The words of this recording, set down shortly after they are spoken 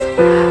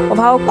of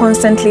how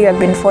constantly I've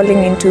been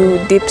falling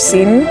into deep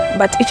sin,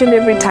 but each and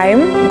every time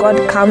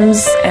God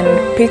comes and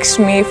picks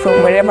me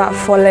from wherever I've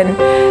fallen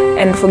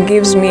and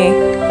forgives me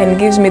and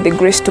gives me the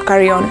grace to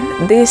carry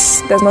on.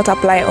 This does not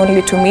apply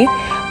only to me,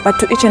 but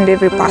to each and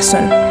every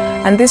person.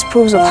 And this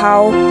proves of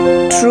how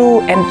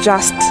true and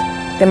just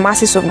the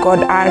mercies of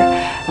God are,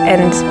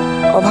 and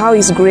of how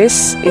His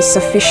grace is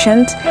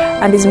sufficient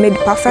and is made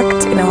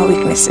perfect in our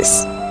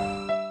weaknesses.